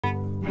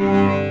The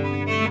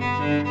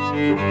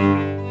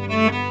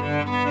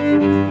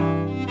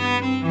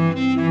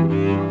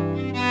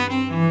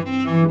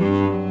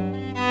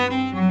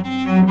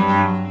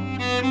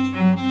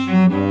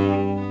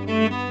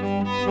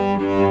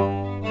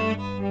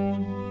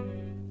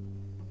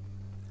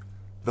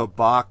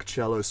Bach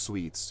cello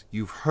suites.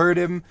 You've heard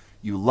him,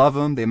 you love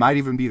them, they might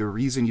even be the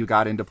reason you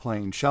got into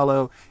playing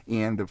cello,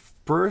 and the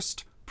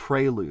first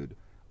prelude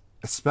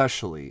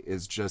especially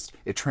is just,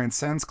 it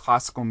transcends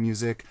classical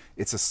music.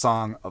 It's a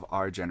song of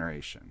our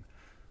generation.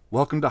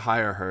 Welcome to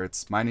Higher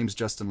Hertz. My name's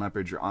Justin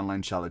Leopard, your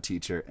online cello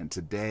teacher, and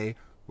today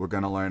we're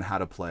going to learn how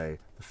to play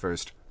the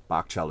first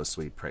Bach cello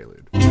suite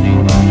prelude.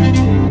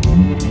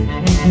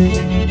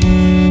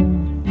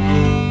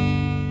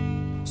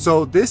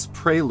 So this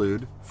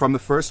prelude from the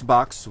first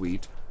Bach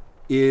suite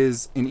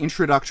is an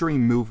introductory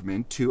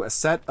movement to a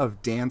set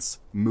of dance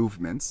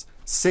movements,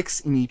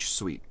 6 in each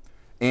suite.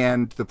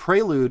 And the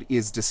prelude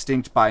is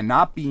distinct by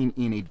not being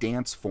in a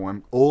dance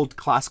form, old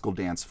classical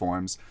dance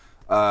forms,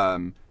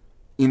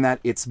 in that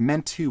it's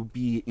meant to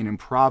be an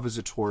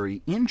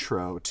improvisatory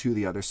intro to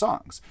the other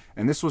songs.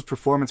 And this was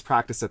performance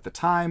practice at the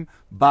time.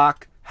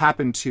 Bach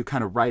happened to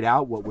kind of write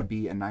out what would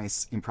be a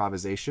nice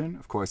improvisation.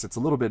 Of course, it's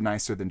a little bit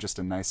nicer than just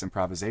a nice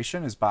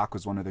improvisation, as Bach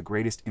was one of the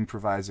greatest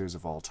improvisers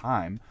of all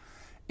time.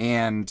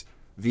 And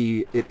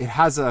it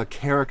has a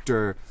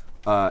character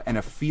and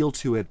a feel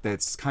to it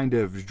that's kind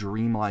of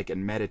dreamlike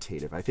and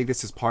meditative. I think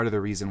this is part of the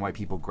reason why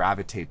people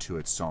gravitate to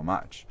it so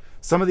much.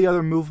 Some of the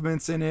other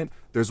movements in it,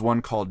 there's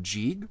one called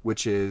jig,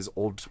 which is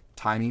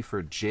old-timey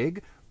for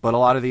jig, but a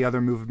lot of the other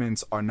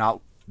movements are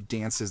not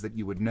dances that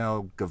you would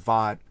know.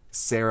 Gavotte,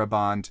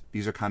 saraband,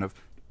 these are kind of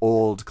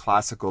old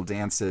classical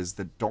dances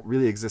that don't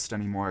really exist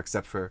anymore,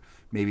 except for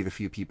maybe the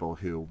few people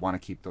who want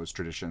to keep those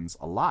traditions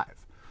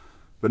alive.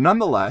 But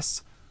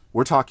nonetheless,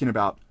 we're talking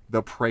about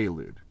the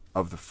prelude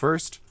of the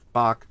first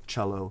Bach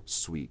cello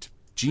suite.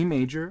 G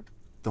major,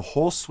 the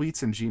whole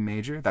suite's in G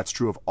major. That's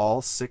true of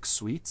all 6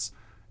 suites.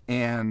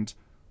 And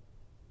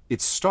it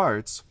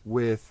starts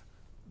with,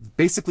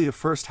 basically the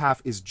first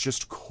half is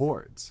just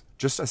chords,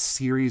 just a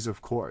series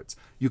of chords.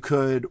 You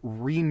could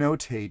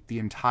renotate the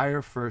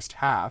entire first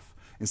half,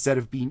 instead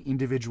of being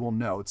individual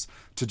notes,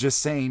 to just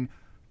saying,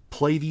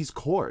 play these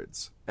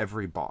chords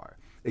every bar,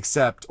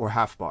 except, or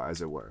half bar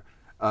as it were,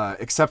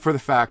 except for the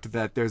fact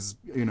that there's,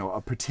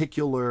 a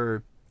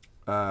particular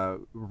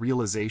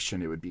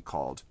realization, it would be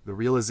called. The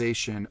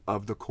realization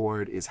of the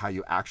chord is how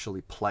you actually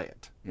play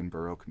it in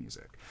Baroque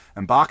music.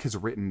 And Bach has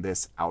written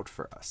this out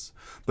for us.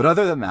 But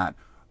other than that,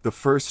 the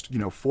first,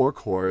 4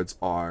 chords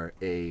are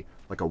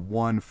like a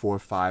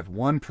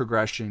 1-4-5-1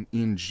 progression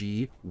in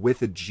G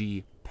with a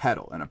G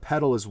pedal. And a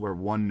pedal is where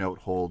one note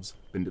holds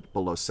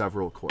below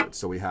several chords.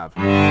 So we have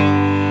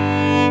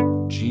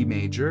G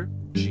major,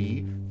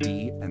 G,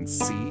 D, and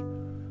C.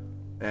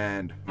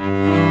 And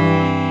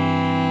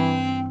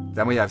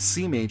then we have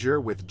C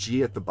major with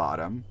G at the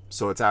bottom,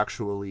 so it's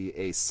actually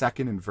a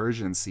second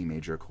inversion C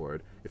major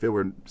chord. If it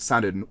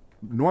sounded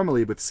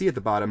normally with C at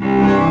the bottom,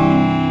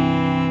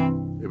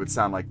 it would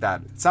sound like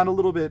that. It sounded a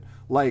little bit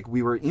like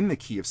we were in the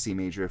key of C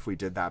major if we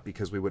did that,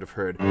 because we would have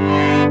heard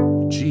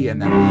G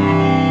and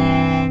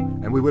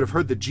we would have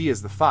heard the G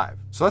as the 5.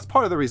 So that's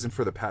part of the reason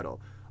for the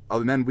pedal.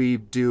 And then we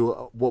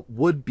do what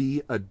would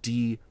be a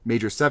D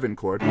major 7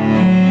 chord,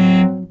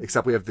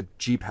 except we have the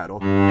G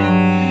pedal.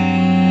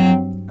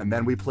 And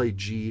then we play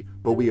G,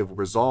 but we have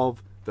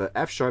resolved the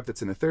F sharp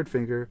that's in the 3rd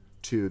finger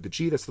to the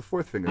G that's the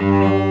 4th finger.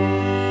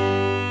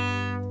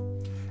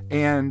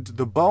 And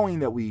the bowing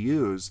that we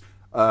use,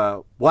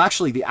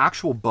 actually the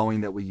actual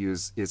bowing that we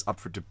use is up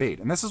for debate.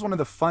 And this is one of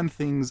the fun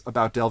things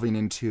about delving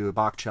into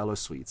Bach cello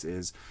suites,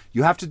 is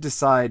you have to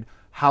decide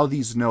how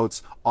these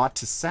notes ought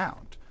to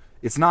sound.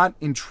 It's not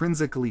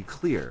intrinsically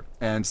clear,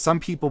 and some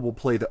people will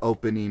play the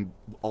opening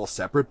all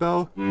separate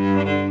bow.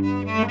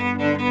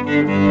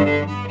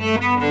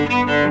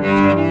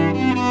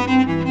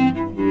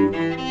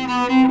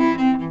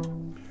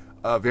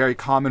 A very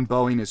common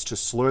bowing is to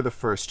slur the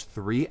first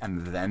 3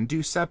 and then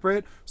do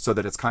separate, so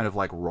that it's kind of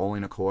like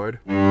rolling a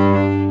chord.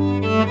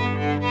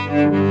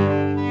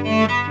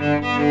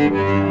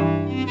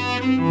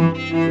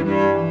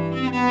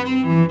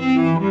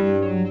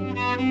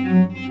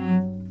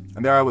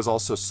 And there I was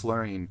also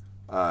slurring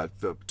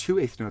the 2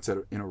 eighth notes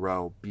in a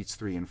row, beats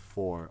 3 and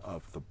 4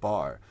 of the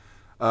bar.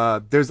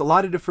 There's a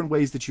lot of different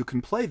ways that you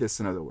can play this,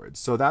 in other words.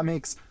 So that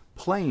makes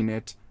playing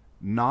it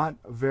not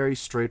a very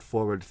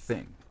straightforward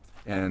thing.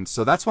 And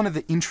so that's one of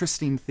the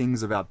interesting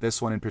things about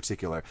this one in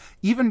particular.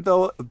 Even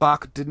though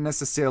Bach didn't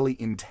necessarily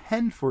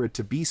intend for it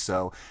to be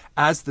so,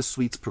 as the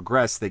suites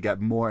progress, they get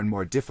more and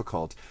more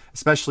difficult,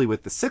 especially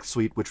with the 6th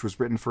suite, which was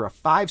written for a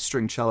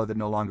 5-string cello that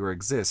no longer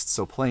exists.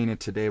 So playing it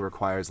today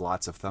requires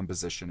lots of thumb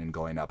position and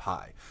going up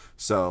high.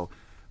 So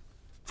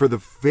for the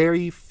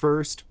very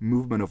first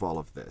movement of all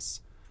of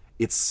this,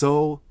 it's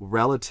so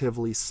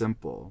relatively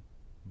simple,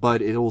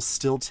 but it will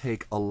still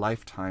take a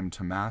lifetime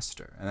to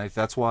master. And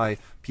that's why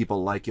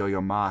people like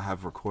Yo-Yo Ma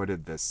have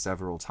recorded this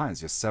several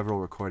times. There's several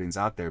recordings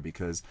out there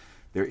because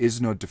there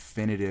is no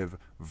definitive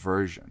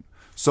version.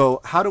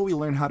 So how do we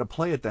learn how to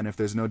play it then if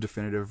there's no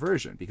definitive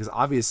version? Because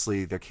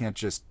obviously there can't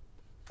just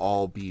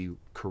all be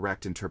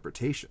correct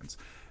interpretations.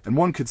 And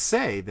one could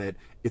say that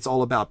it's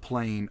all about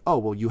playing, oh,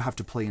 well, you have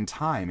to play in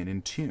time and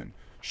in tune.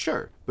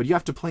 Sure, but you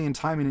have to play in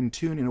time and in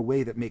tune in a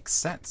way that makes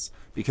sense.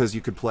 Because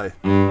you could play...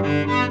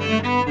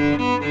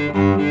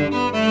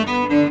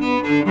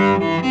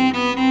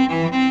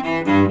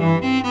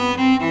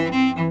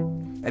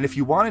 And if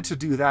you wanted to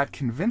do that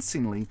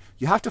convincingly,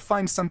 you have to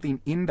find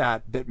something in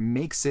that that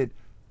makes it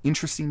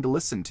interesting to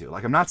listen to.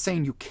 Like, I'm not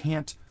saying you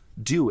can't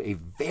do a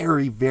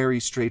very, very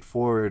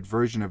straightforward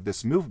version of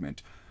this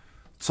movement.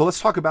 So let's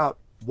talk about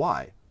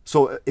why.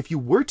 So if you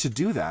were to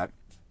do that,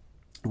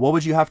 what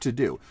would you have to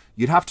do?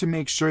 You'd have to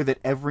make sure that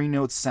every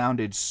note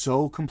sounded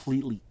so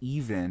completely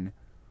even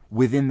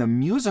within the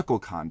musical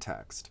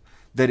context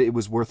that it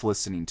was worth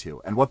listening to.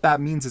 And what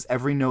that means is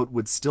every note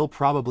would still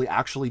probably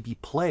actually be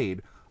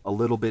played a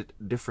little bit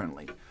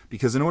differently.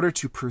 Because in order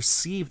to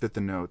perceive that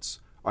the notes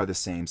are the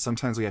same,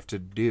 sometimes we have to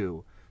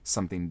do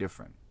something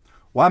different.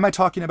 Why am I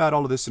talking about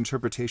all of this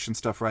interpretation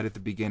stuff right at the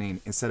beginning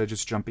instead of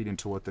just jumping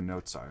into what the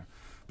notes are?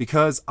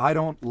 Because I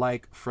don't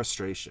like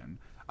frustration.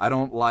 I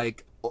don't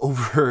like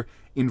over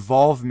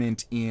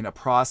involvement in a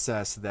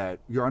process that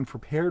you're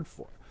unprepared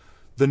for.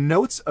 The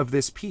notes of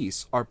this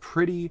piece are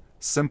pretty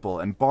simple,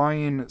 and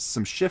barring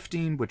some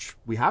shifting, which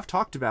we have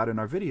talked about in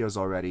our videos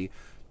already,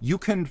 you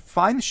can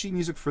find the sheet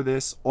music for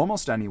this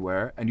almost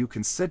anywhere, and you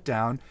can sit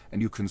down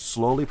and you can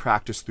slowly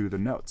practice through the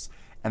notes.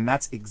 And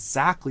that's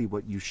exactly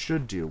what you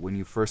should do when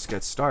you first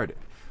get started.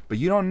 But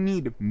you don't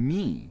need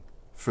me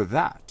for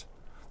that.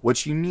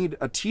 What you need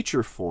a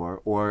teacher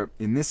for, or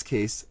in this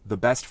case, the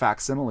best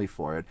facsimile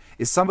for it,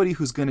 is somebody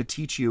who's going to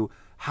teach you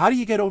how do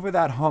you get over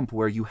that hump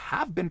where you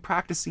have been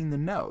practicing the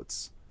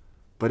notes,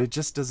 but it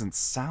just doesn't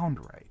sound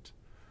right.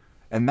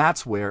 And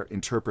that's where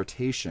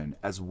interpretation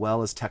as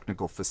well as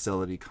technical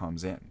facility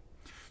comes in.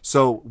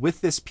 So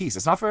with this piece,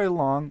 it's not very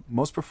long.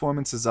 Most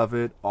performances of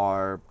it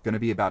are going to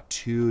be about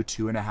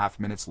 2.5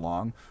 minutes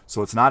long.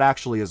 So it's not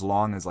actually as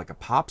long as like a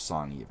pop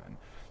song even.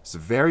 It's a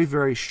very,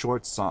 very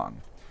short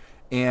song.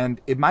 And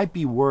it might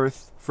be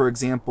worth, for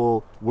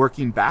example,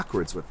 working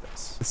backwards with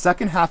this. The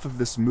second half of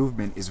this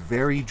movement is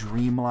very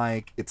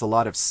dreamlike. It's a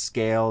lot of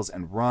scales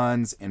and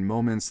runs and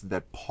moments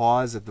that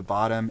pause at the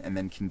bottom and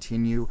then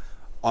continue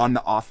on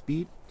the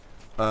offbeat.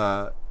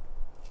 The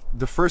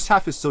first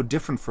half is so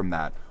different from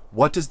that.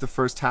 What does the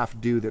first half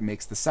do that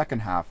makes the second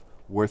half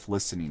worth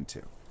listening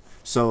to?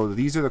 So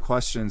these are the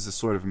questions that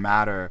sort of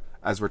matter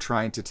as we're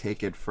trying to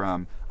take it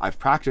from I've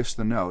practiced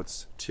the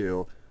notes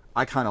to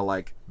I kind of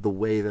like the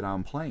way that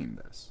I'm playing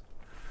this.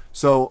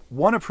 So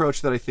one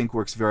approach that I think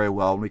works very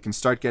well, and we can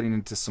start getting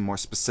into some more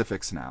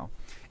specifics now,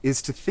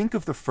 is to think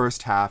of the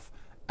first half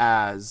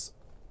as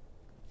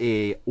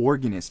a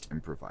organist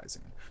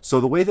improvising. So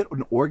the way that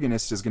an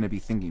organist is going to be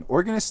thinking,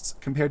 organists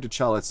compared to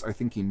cellists are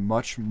thinking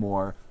much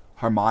more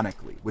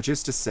harmonically, which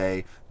is to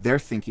say they're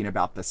thinking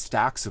about the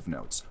stacks of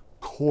notes,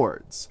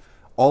 chords,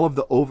 all of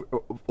the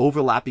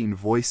overlapping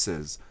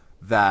voices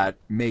that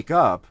make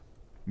up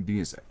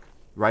music,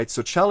 right?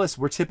 So cellists,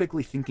 we're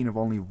typically thinking of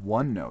only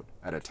one note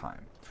at a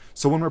time.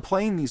 So when we're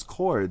playing these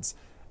chords,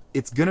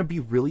 it's going to be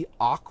really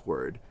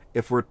awkward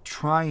if we're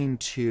trying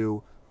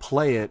to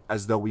play it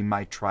as though we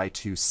might try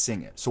to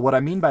sing it. So what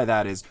I mean by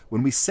that is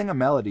when we sing a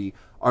melody,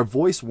 our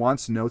voice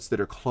wants notes that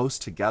are close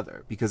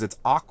together because it's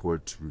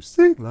awkward to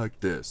sing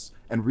like this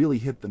and really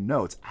hit the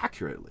notes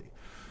accurately.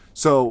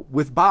 So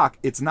with Bach,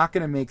 it's not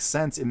going to make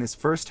sense in this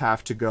first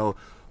half to go,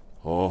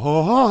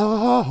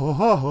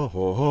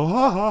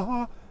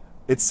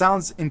 it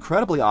sounds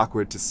incredibly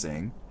awkward to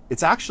sing.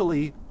 It's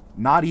actually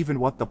not even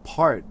what the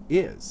part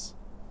is.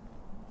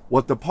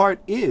 What the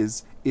part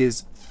is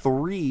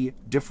 3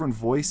 different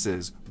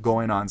voices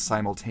going on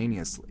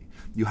simultaneously.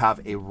 You have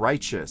a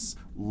righteous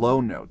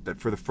low note that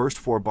for the first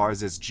 4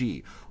 bars is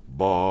G.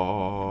 Ba,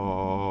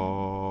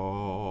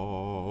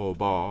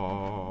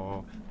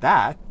 ba.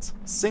 That's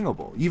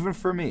singable, even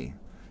for me.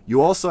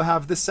 You also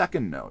have the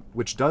second note,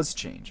 which does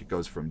change. It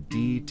goes from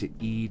D to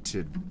E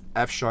to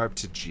F sharp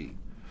to G.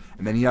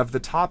 And then you have the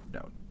top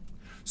note.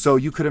 So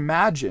you could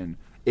imagine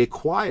a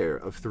choir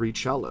of 3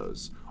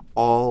 cellos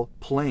all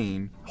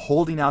playing,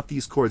 holding out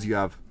these chords. You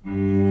have, and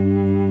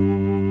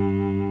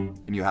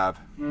you have,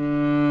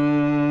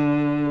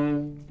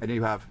 and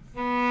you have,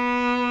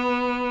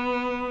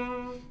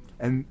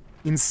 and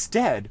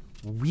instead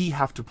we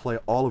have to play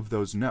all of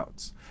those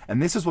notes.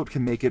 And this is what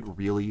can make it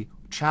really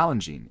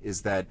challenging,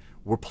 is that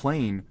we're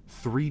playing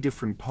 3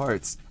 different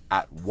parts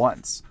at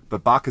once.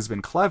 But Bach has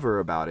been clever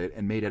about it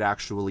and made it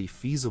actually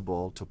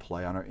feasible to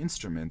play on our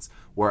instruments,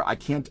 where I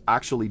can't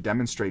actually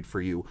demonstrate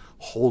for you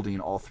holding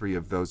all 3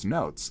 of those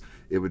notes.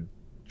 It would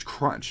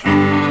crunch.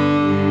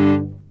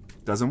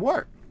 Doesn't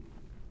work.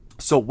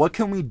 So what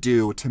can we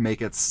do to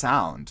make it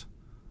sound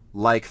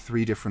like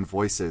 3 different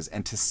voices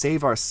and to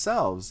save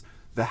ourselves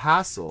the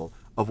hassle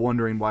of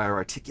wondering why our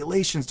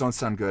articulations don't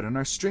sound good and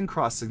our string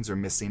crossings are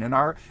missing and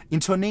our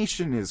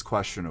intonation is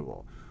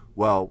questionable?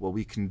 Well, what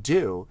we can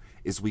do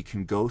is we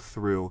can go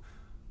through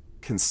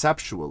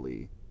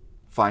conceptually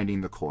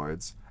finding the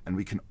chords, and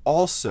we can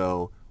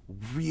also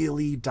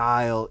really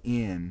dial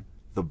in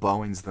the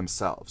bowings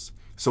themselves.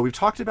 So we've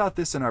talked about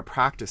this in our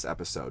practice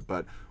episode,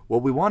 but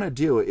what we want to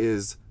do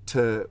is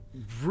to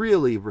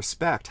really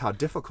respect how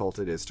difficult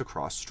it is to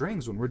cross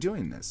strings when we're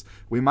doing this.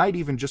 We might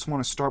even just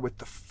want to start with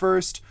the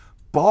first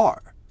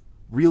bar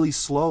really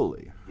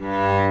slowly.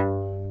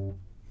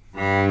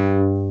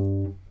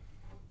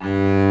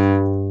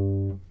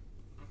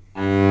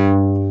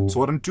 So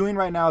what I'm doing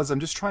right now is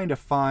I'm just trying to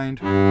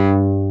find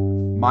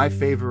my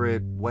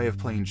favorite way of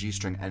playing G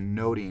string and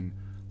noting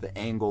the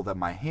angle that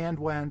my hand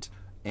went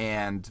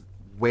and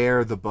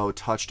where the bow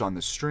touched on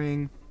the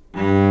string.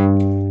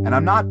 And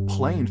I'm not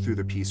playing through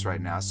the piece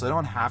right now, so I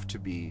don't have to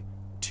be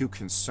too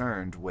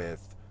concerned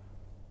with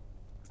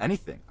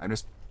anything. I'm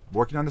just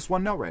working on this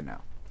one note right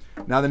now.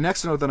 Now the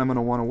next note that I'm going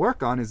to want to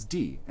work on is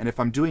D. And if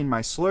I'm doing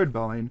my slurred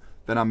bowing,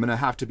 then I'm going to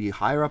have to be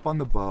higher up on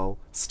the bow,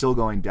 still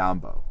going down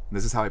bow. And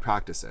this is how I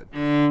practice it.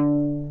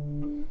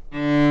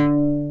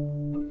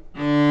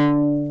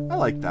 I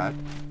like that.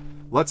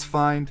 Let's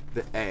find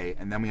the A,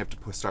 and then we have to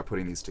start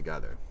putting these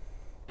together.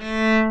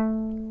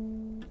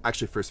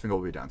 Actually, first finger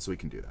will be down, so we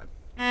can do that.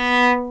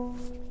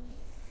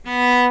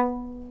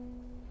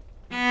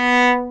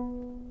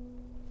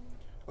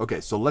 Okay,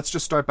 so let's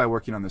just start by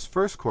working on this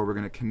first chord. We're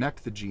going to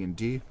connect the G and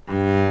D.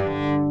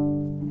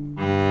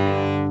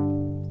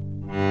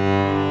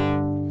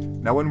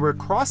 Now, when we're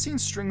crossing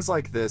strings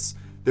like this,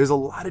 there's a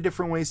lot of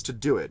different ways to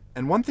do it.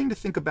 And one thing to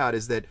think about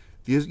is that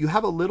you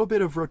have a little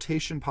bit of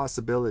rotation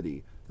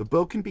possibility. The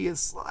bow can be at a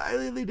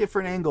slightly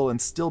different angle and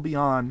still be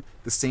on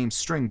the same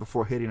string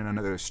before hitting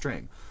another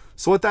string.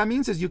 So what that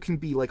means is you can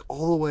be like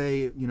all the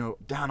way,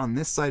 down on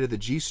this side of the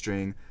G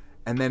string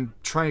and then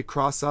try to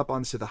cross up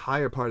onto the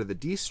higher part of the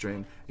D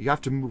string. You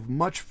have to move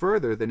much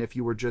further than if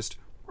you were just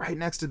right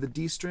next to the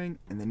D string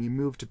and then you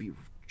move to be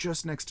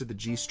just next to the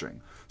G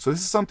string. So this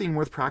is something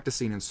worth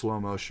practicing in slow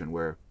motion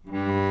where...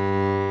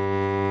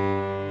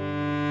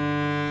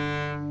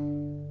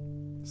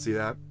 See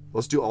that?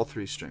 Let's do all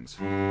three strings.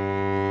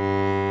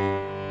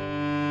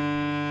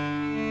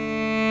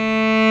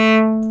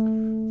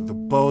 The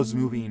bow's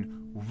moving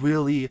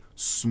really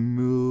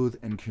smooth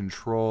and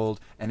controlled,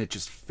 and it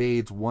just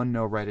fades one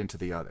note right into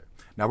the other.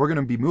 Now we're going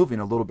to be moving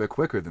a little bit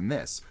quicker than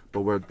this,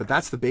 but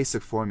that's the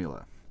basic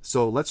formula.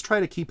 So let's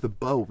try to keep the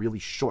bow really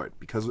short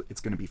because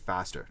it's going to be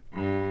faster.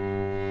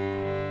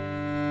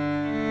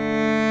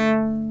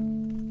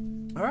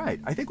 All right,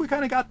 I think we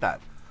kind of got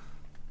that.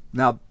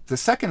 Now the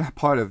second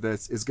part of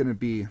this is going to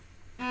be,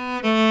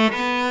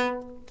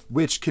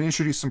 which can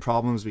introduce some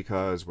problems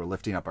because we're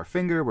lifting up our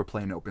finger, we're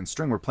playing an open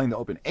string, we're playing the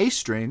open A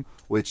string,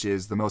 which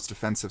is the most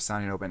offensive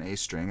sounding open A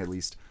string, at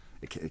least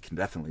it can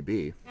definitely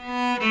be.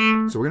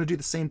 So we're going to do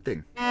the same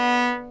thing.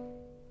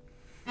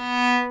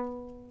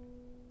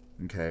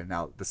 Okay,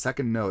 now the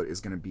second note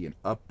is going to be an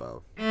up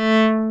bow.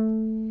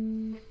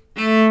 And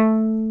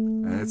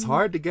it's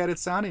hard to get it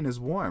sounding as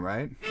warm,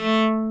 right?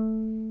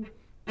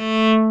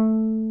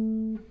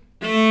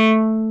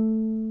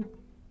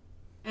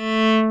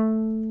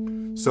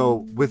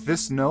 So with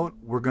this note,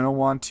 we're going to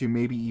want to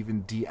maybe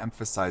even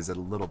de-emphasize it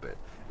a little bit.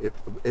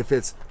 If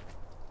it's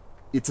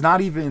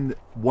not even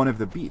one of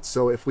the beats.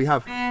 So if we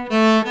have,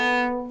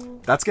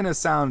 that's going to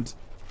sound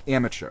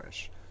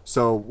amateurish.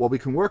 So what we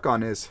can work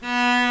on is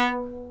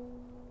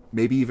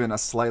maybe even a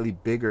slightly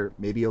bigger,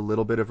 maybe a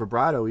little bit of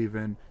vibrato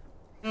even,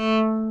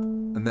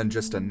 and then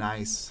just a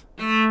nice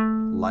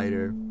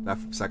lighter, that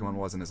second one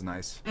wasn't as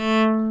nice,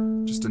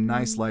 just a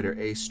nice lighter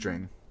A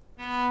string.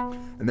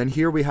 And then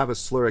here we have a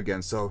slur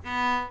again, so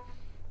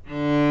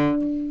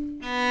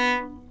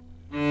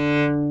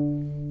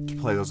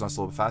play those notes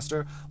a little bit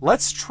faster.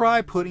 Let's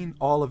try putting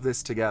all of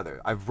this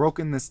together. I've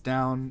broken this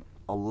down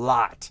a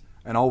lot,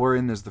 and all we're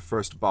in is the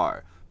first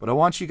bar. But I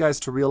want you guys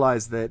to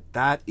realize that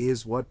that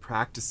is what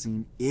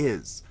practicing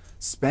is.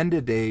 Spend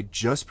a day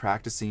just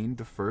practicing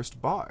the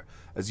first bar.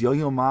 As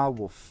Yo-Yo Ma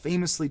will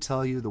famously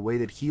tell you, the way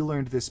that he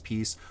learned this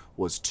piece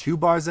was 2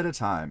 bars at a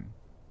time,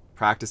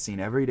 practicing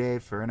every day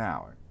for an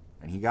hour.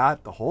 And he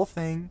got the whole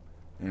thing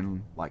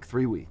in like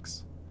 3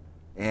 weeks.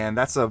 And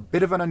that's a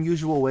bit of an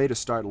unusual way to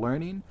start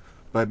learning,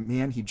 but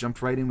man, he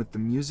jumped right in with the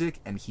music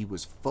and he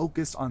was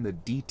focused on the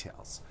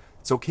details.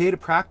 It's okay to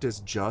practice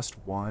just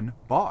 1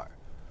 bar.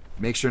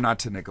 Make sure not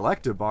to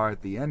neglect a bar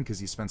at the end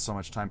because you spent so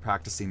much time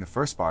practicing the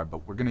first bar,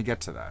 but we're going to get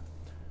to that.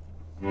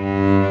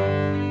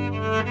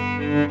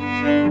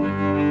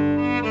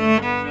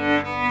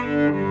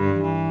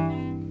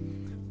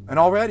 And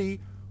already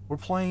we're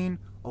playing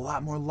a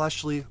lot more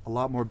lushly, a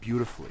lot more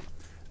beautifully.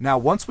 Now,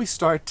 once we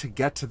start to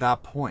get to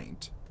that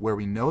point where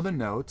we know the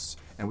notes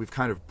and we've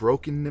kind of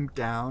broken them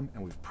down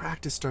and we've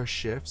practiced our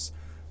shifts,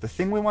 the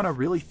thing we want to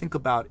really think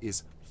about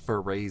is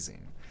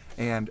phrasing.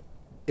 And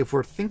if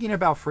we're thinking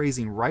about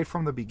phrasing right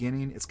from the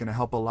beginning, it's going to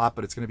help a lot,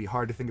 but it's going to be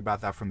hard to think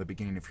about that from the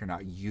beginning if you're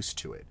not used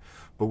to it.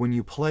 But when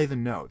you play the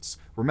notes,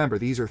 remember,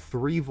 these are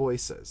 3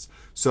 voices.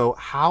 So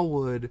how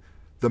would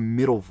the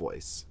middle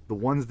voice, the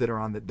ones that are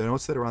on the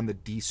notes that are on the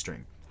D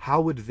string, how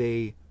would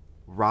they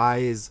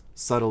rise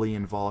subtly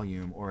in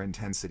volume or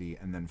intensity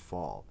and then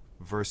fall?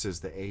 versus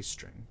the A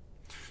string.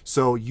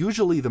 So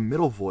usually the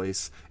middle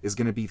voice is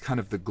going to be kind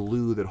of the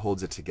glue that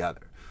holds it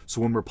together.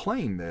 So when we're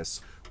playing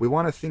this, we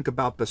want to think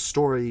about the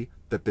story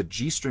that the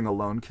G string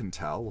alone can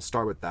tell. We'll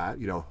start with that,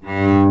 you know.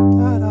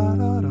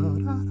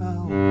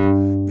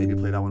 Maybe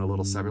play that one a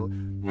little separately.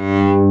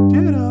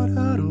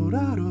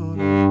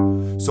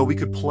 So we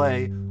could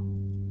play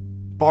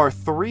bar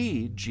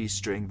 3 G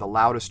string, the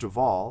loudest of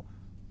all,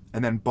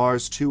 and then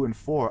bars 2 and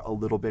 4 a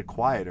little bit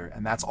quieter,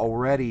 and that's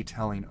already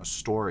telling a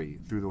story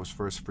through those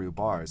first few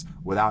bars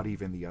without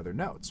even the other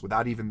notes,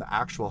 without even the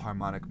actual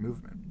harmonic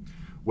movement.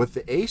 With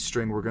the A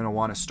string, we're going to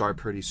want to start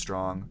pretty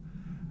strong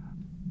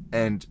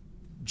and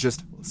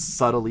just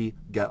subtly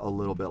get a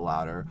little bit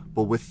louder,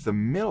 but with the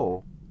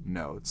middle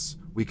notes,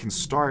 we can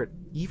start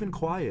even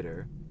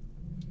quieter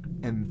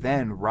and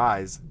then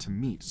rise to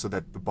meet so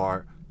that the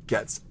bar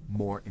gets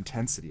more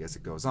intensity as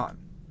it goes on.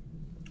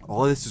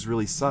 All of this is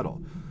really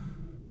subtle.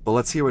 But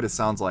let's hear what it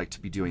sounds like to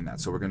be doing that.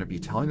 So we're going to be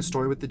telling a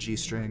story with the G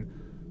string,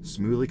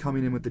 smoothly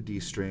coming in with the D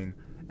string,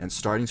 and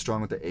starting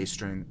strong with the A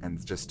string,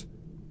 and just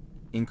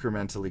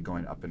incrementally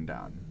going up and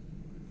down.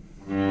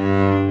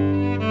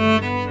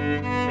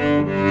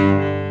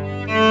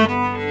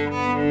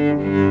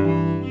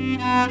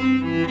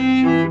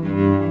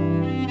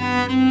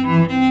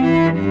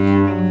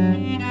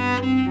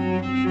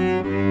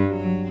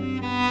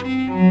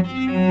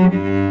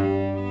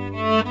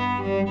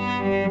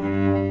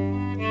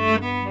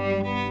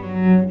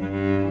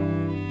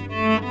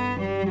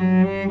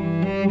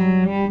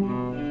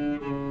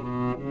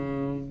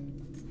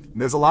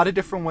 There's a lot of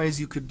different ways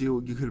you could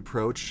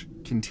approach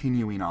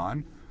continuing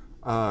on.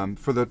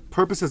 For the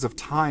purposes of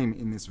time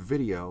in this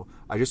video,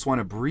 I just want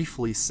to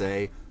briefly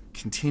say,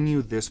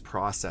 continue this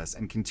process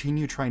and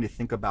continue trying to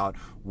think about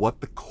what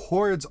the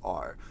chords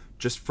are.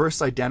 Just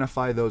first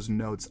identify those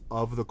notes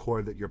of the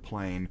chord that you're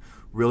playing,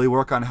 really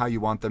work on how you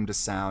want them to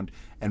sound,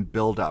 and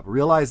build up.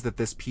 Realize that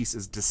this piece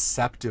is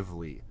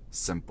deceptively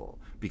simple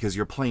because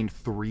you're playing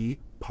 3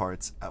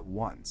 parts at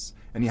once.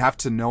 And you have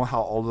to know how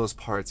all those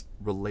parts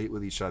relate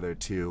with each other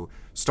to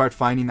start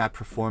finding that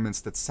performance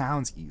that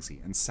sounds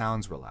easy and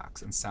sounds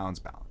relaxed and sounds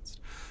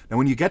balanced. Now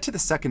when you get to the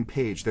second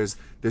page, there's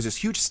this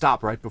huge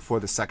stop right before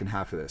the second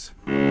half of this.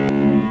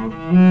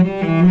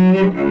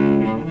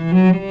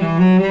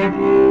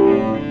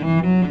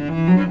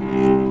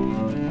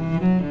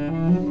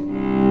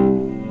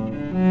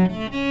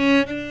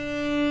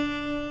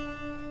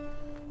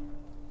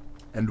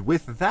 And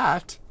with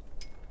that,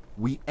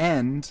 we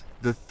end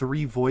the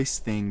 3 voice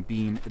thing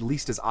being at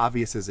least as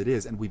obvious as it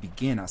is, and we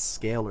begin a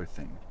scalar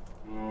thing.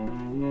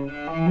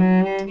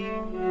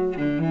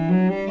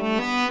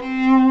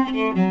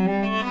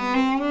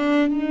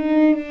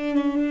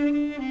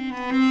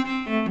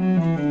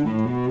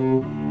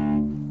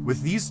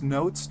 With these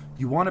notes,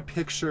 you want to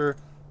picture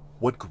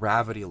what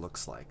gravity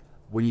looks like.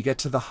 When you get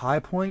to the high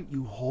point,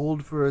 you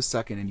hold for a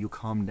second and you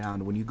come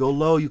down. When you go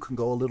low, you can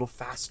go a little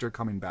faster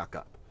coming back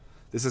up.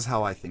 This is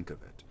how I think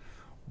of it.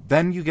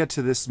 Then you get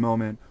to this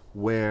moment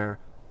where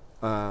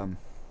the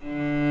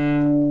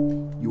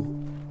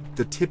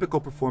typical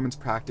performance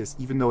practice,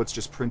 even though it's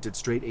just printed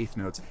straight 8th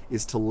notes,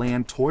 is to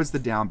land towards the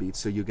downbeat.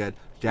 So you get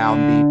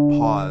downbeat,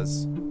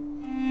 pause,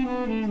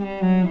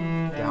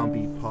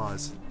 downbeat,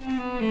 pause.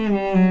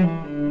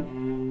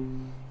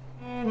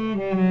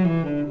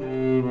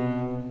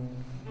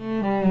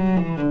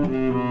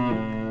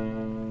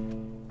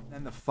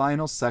 Then the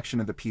final section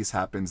of the piece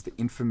happens, the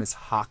infamous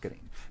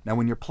hocketing. Now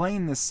when you're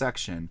playing this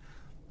section,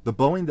 the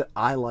bowing that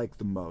I like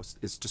the most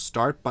is to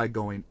start by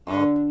going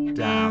up,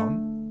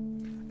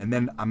 down, and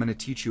then I'm going to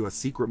teach you a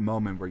secret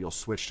moment where you'll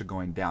switch to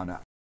going down,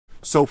 up.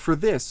 So for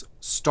this,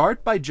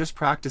 start by just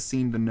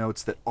practicing the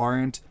notes that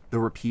aren't the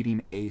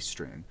repeating A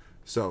string.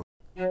 So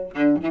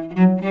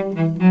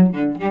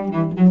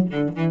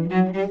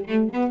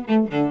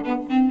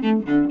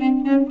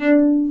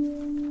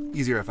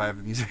easier if I have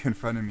the music in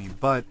front of me,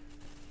 but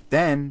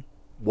then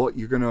what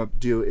you're going to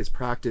do is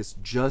practice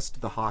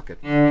just the hocking.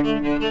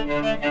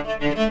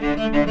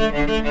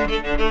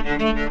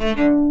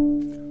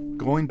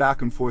 Going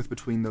back and forth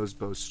between those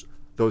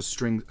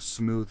strings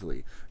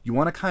smoothly. You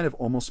want to kind of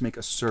almost make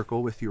a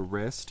circle with your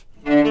wrist,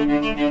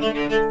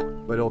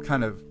 but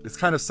it's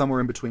kind of somewhere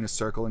in between a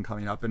circle and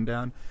coming up and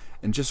down.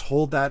 And just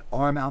hold that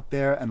arm out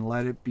there and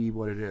let it be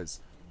what it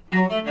is.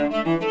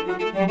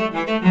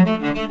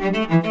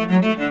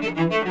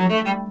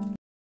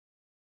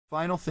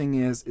 Final thing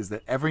is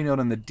that every note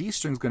on the D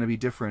string is going to be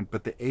different,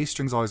 but the A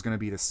string is always going to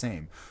be the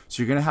same.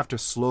 So you're going to have to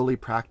slowly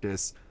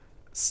practice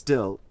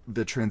still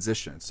the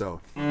transition.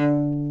 So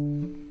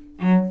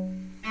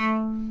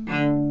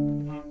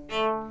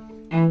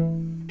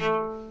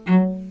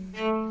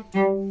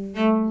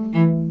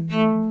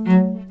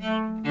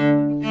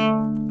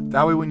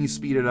that way when you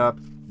speed it up,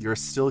 you're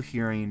still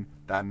hearing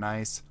that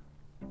nice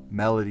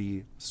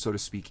melody, so to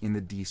speak, in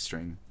the D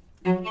string.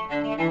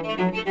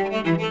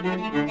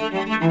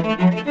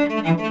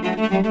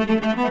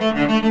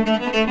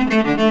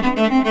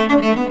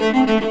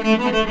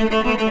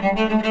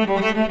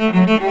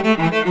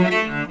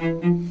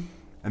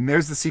 And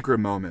there's the secret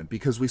moment,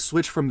 because we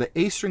switch from the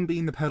A string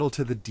being the pedal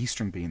to the D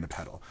string being the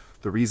pedal.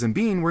 The reason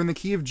being, we're in the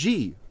key of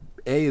G.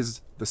 A is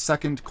the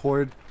second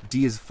chord,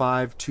 D is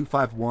 5, 2,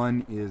 5,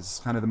 1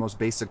 is kind of the most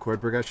basic chord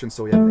progression,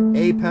 so we have the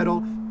A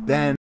pedal,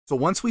 then, so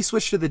once we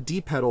switch to the D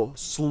pedal,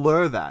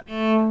 slur that,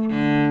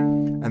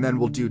 and then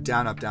we'll do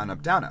down, up, down,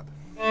 up, down, up.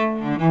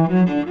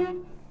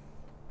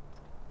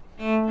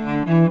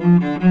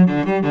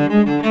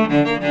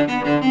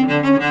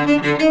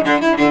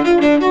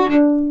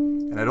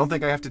 And I don't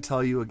think I have to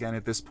tell you again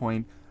at this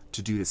point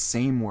to do the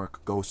same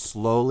work. Go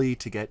slowly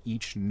to get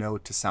each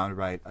note to sound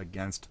right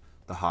against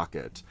the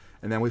hocket.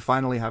 And then we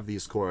finally have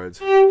these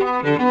chords.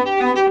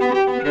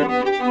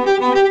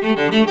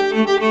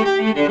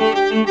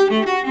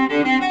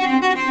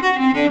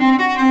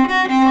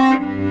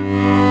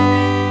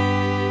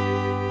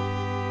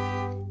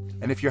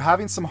 And if you're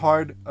having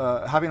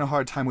a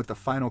hard time with the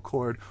final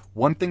chord,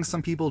 one thing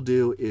some people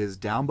do is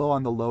down bow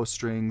on the low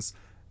strings,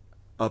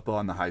 up bow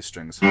on the high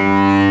strings.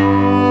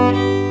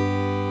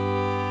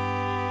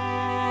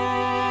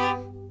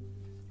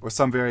 Or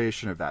some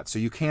variation of that. So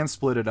you can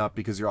split it up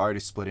because you're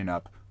already splitting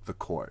up the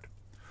chord.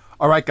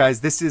 All right, guys,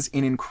 this is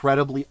an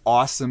incredibly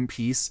awesome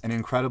piece, an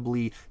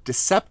incredibly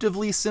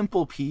deceptively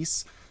simple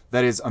piece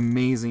that is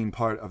amazing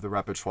part of the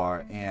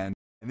repertoire. And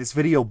this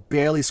video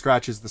barely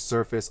scratches the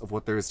surface of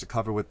what there is to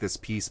cover with this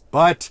piece,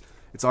 but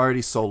it's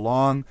already so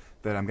long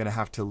that I'm gonna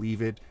have to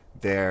leave it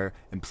there.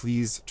 And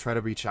please try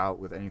to reach out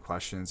with any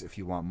questions if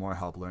you want more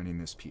help learning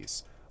this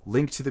piece.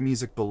 Link to the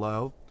music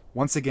below.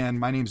 Once again,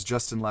 my name's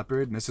Justin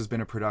Leopard, and this has been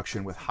a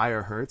production with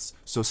Higher Hertz.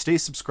 So stay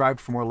subscribed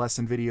for more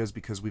lesson videos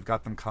because we've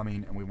got them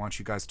coming, and we want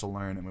you guys to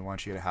learn, and we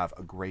want you to have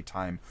a great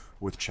time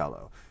with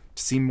cello.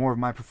 To see more of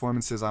my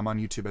performances, I'm on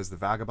YouTube as the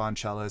Vagabond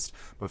Cellist.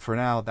 But for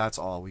now, that's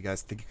all.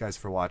 Thank you guys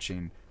for watching,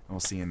 and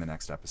we'll see you in the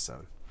next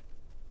episode.